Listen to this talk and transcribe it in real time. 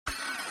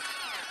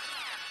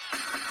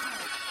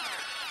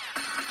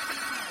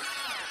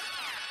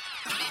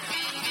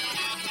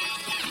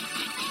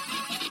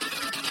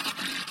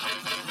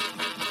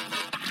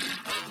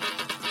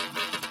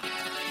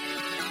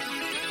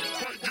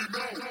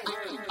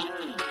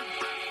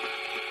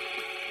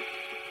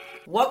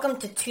Welcome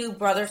to Two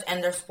Brothers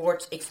and Their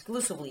Sports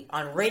exclusively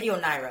on Radio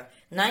Naira,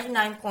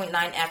 99.9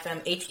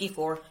 FM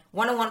HD4,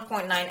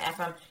 101.9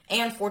 FM,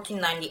 and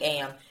 1490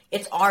 AM.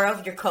 It's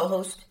Arav, your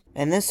co-host.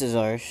 And this is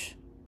Arsh.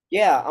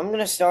 Yeah, I'm going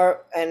to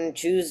start and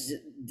choose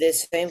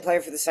this same player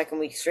for the second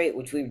week straight,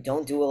 which we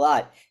don't do a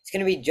lot. It's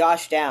going to be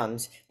Josh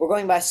Downs. We're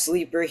going by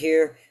Sleeper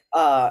here,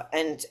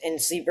 and in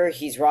Sleeper,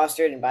 he's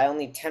rostered by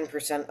only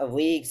 10% of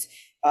leagues.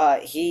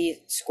 He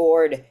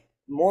scored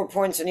more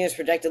points than he was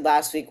projected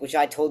last week, which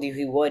I told you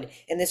he would.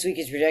 And this week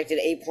he's projected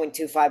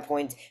 8.25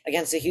 points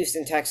against the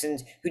Houston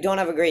Texans, who don't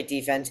have a great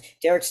defense.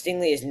 Derek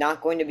Stingley is not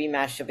going to be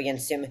matched up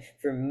against him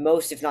for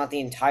most, if not the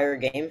entire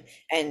game.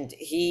 And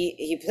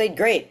he played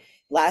great.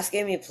 Last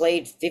game, he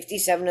played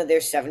 57 of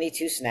their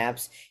 72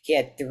 snaps. He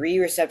had 3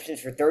 receptions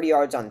for 30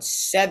 yards on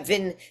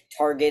 7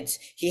 targets.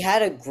 He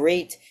had a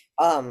great,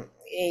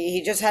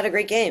 he just had a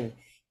great game.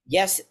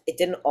 Yes, it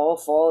didn't all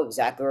fall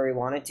exactly where he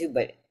wanted to,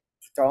 but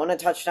throwing a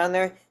touchdown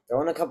there,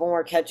 throwing a couple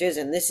more catches,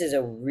 and this is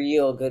a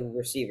real good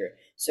receiver.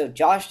 So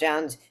Josh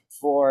Downs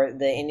for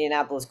the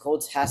Indianapolis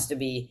Colts has to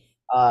be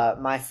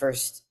my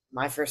first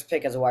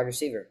pick as a wide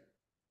receiver.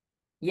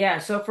 Yeah,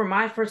 so for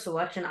my first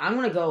selection, I'm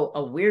going to go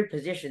a weird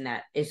position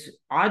that is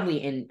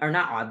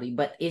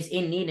is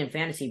in need in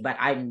fantasy, but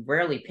I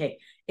rarely pick.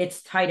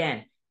 It's tight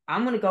end.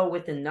 I'm going to go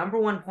with the number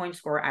 1 point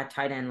scorer at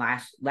tight end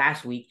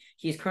last week.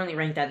 He's currently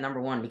ranked at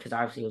number 1 because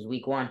obviously it was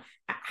week 1.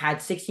 Had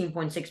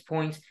 16.6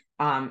 points.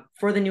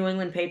 For the New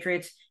England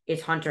Patriots,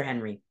 it's Hunter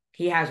Henry.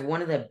 He has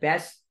one of the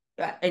best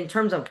in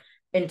terms of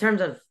in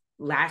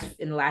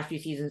the last few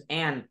seasons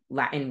and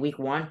in week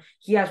 1.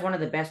 He has one of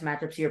the best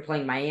matchups here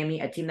playing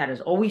Miami, a team that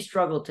has always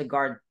struggled to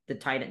guard the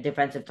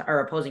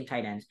opposing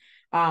tight ends.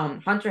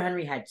 Hunter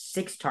Henry had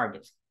 6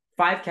 targets,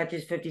 5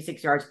 catches,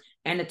 56 yards,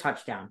 and a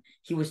touchdown.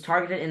 He was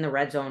targeted in the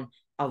red zone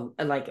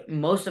like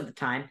most of the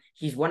time.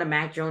 He's one of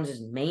Mac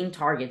Jones's main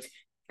targets.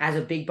 As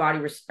a big body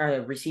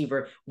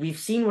receiver, we've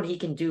seen what he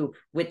can do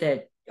with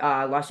the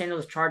Los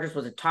Angeles Chargers.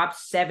 Was a top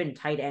 7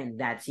 tight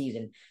end that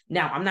season.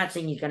 Now, I'm not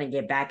saying he's going to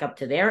get back up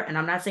to there, and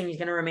I'm not saying he's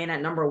going to remain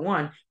at number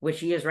 1, which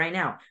he is right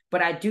now.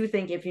 But I do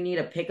think if you need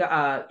a pick,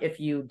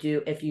 if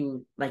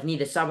you need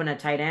to sub in a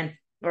tight end,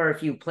 or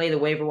if you play the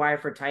waiver wire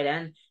for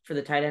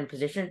the tight end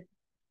position,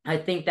 I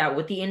think that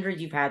with the injuries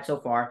you've had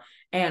so far,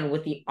 and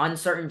with the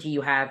uncertainty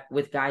you have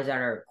with guys that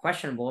are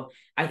questionable,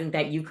 I think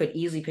that you could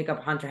easily pick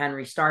up Hunter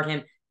Henry, start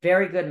him.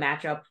 Very good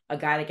matchup, a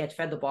guy that gets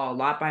fed the ball a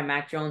lot by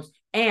Mac Jones,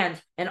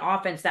 and an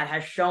offense that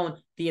has shown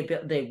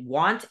the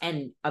want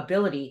and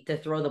ability to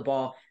throw the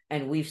ball.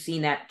 And we've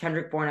seen that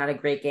Kendrick Bourne had a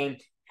great game.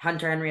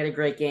 Hunter Henry had a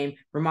great game.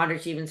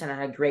 Rhamondre Stevenson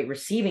had a great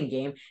receiving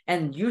game.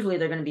 And usually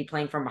they're going to be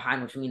playing from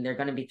behind, which means they're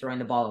going to be throwing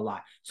the ball a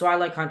lot. So I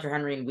like Hunter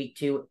Henry in week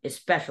 2,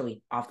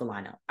 especially off the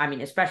lineup.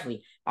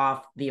 Especially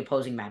off the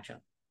opposing matchup.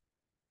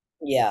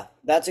 Yeah,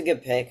 that's a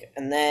good pick.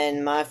 And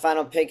then my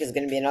final pick is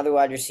going to be another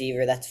wide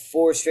receiver. That's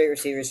 4 straight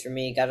receivers for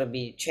me. Got to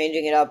be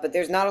changing it up. But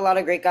there's not a lot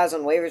of great guys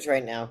on waivers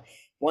right now.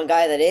 One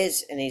guy that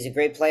is, and he's a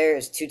great player,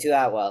 is Tutu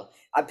Atwell.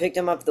 I picked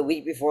him up the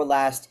week before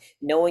last,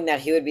 knowing that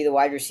he would be the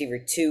wide receiver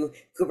 2.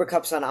 Cooper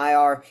Kupp's on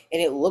IR,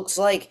 and it looks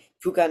like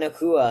Puka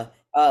Nacua,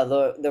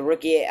 the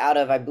rookie out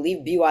of, I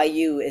believe,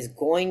 BYU, is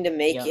going to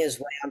make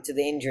his way onto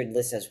the injured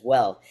list as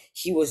well.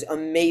 He was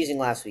amazing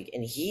last week,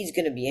 and he's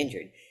going to be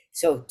injured.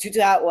 So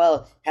Tutu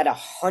Atwell had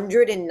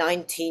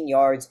 119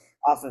 yards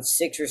off of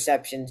 6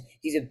 receptions.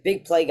 He's a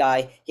big play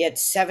guy. He had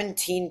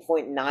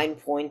 17.9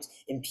 points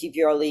in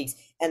PPR leagues.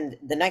 And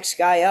the next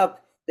guy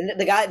up,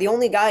 the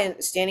only guy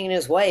standing in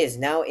his way is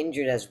now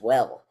injured as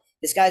well.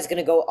 This guy's going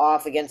to go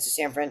off against the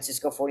San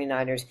Francisco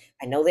 49ers.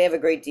 I know they have a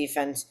great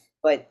defense,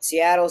 but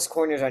Seattle's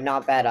corners are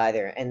not bad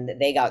either, and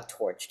they got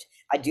torched.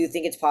 I do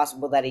think it's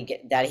possible that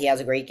he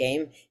has a great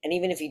game, and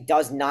even if he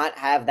does not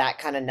have that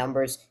kind of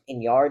numbers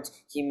in yards,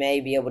 he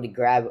may be able to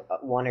grab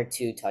 1 or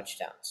 2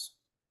 touchdowns.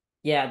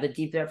 Yeah, the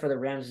deep threat for the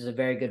Rams is a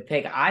very good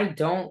pick. I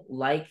don't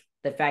like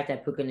the fact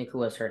that Puka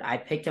Nacua is hurt. I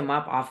picked him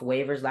up off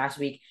waivers last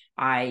week.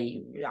 I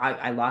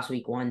lost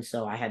week 1,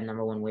 so I had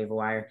number 1 waiver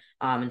wire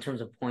in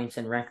terms of points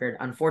and record,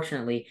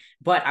 unfortunately.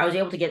 But I was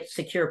able to get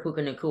secure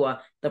Puka Nacua.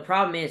 The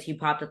problem is he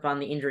popped up on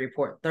the injury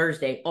report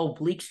Thursday,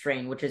 oblique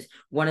strain, which is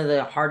one of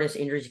the hardest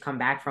injuries to come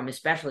back from,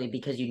 especially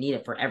because you need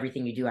it for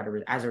everything you do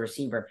as a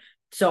receiver.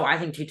 So I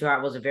think Tutu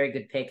Atwell was a very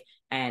good pick,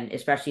 and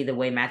especially the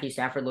way Matthew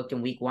Stafford looked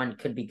in week 1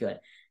 could be good.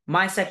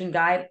 My second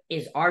guy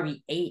is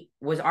RB8,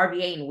 was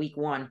RB8 in week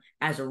 1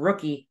 as a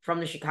rookie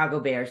from the Chicago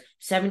Bears,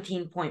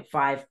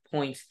 17.5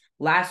 points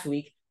last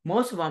week,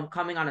 most of them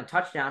coming on a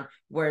touchdown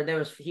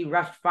where he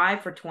rushed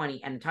 5 for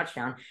 20 and a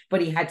touchdown,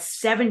 but he had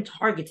 7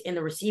 targets in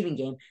the receiving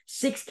game,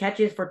 6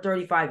 catches for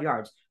 35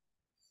 yards.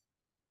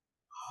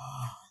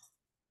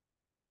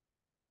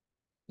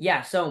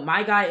 Yeah, so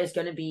my guy is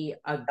going to be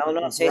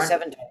No, say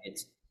 7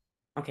 targets.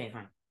 Okay,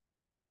 fine.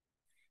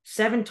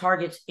 7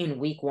 targets in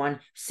week 1,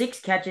 6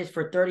 catches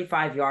for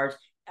 35 yards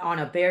on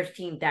a Bears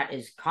team that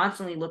is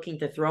constantly looking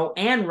to throw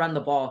and run the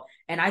ball.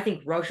 And I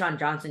think Roschon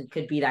Johnson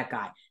could be that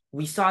guy.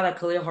 We saw that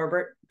Khalil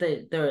Herbert,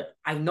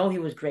 I know he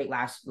was great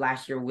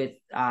last year with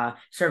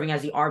serving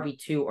as the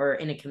RB2 or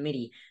in a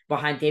committee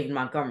behind David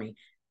Montgomery.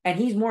 And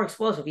he's more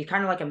explosive. He's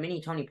kind of like a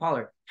mini Tony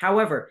Pollard.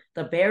 However,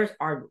 the Bears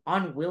are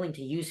unwilling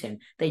to use him.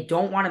 They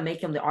don't want to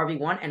make him the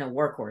RB1 and a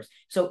workhorse.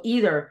 So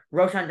either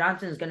Roschon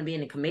Johnson is going to be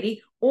in a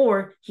committee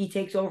or he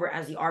takes over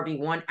as the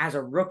RB1 as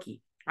a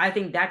rookie. I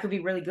think that could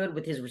be really good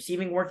with his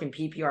receiving work in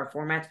PPR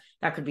formats.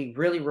 That could be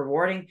really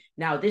rewarding.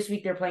 Now, this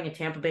week they're playing a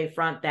Tampa Bay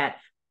front that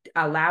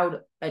allowed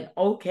they're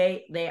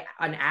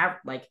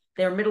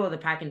middle of the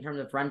pack in terms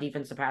of run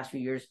defense the past few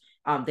years.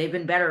 They've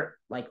been better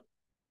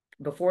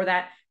before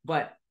that,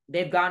 but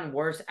they've gotten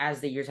worse as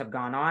the years have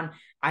gone on.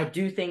 I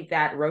do think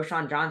that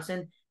Roschon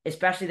Johnson,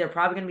 especially, they're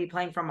probably going to be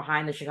playing from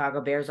behind, the Chicago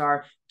Bears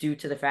are, due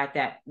to the fact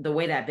that the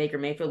way that Baker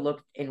Mayfield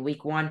looked in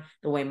week 1,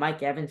 the way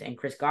Mike Evans and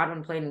Chris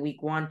Godwin played in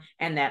week 1,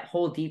 and that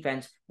whole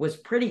defense was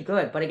pretty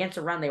good, but against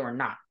the run, they were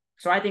not.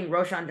 So I think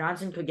Roschon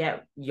Johnson could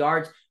get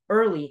yards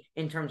early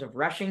in terms of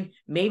rushing,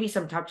 maybe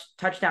some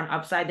touchdown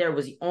upside there.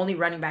 Was the only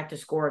running back to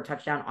score a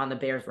touchdown on the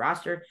Bears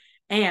roster.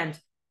 And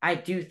I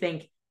do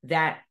think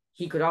that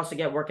he could also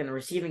get work in the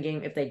receiving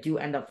game if they do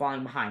end up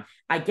falling behind.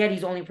 I get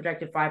he's only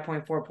projected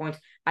 5.4 points.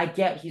 I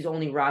get he's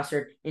only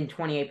rostered in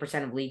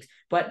 28% of leagues.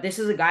 But this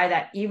is a guy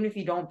that even if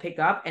you don't pick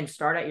up and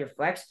start at your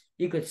flex,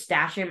 you could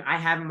stash him. I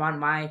have him on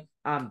my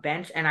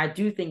bench. And I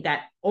do think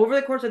that over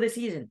the course of the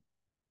season,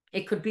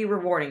 it could be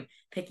rewarding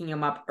picking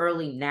him up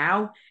early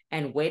now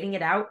and waiting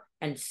it out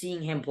and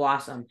seeing him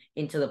blossom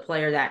into the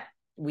player that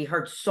we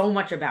heard so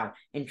much about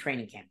in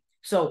training camp.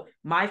 So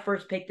my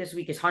first pick this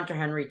week is Hunter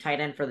Henry, tight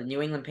end for the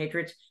New England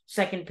Patriots.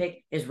 Second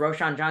pick is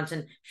Roschon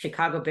Johnson,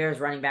 Chicago Bears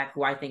running back,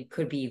 who I think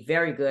could be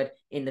very good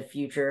in the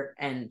future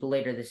and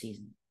later this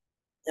season.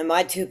 And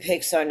my 2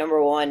 picks are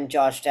number 1,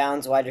 Josh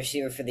Downs, wide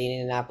receiver for the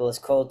Indianapolis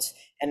Colts.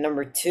 And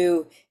number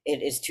 2,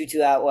 it is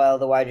Tutu Atwell,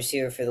 the wide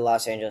receiver for the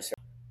Los Angeles Rams.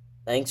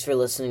 Thanks for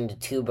listening to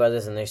Two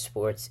Brothers and Their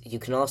Sports. You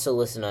can also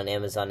listen on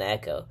Amazon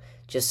Echo.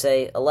 Just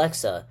say,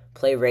 Alexa,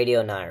 play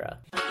Radio Naira.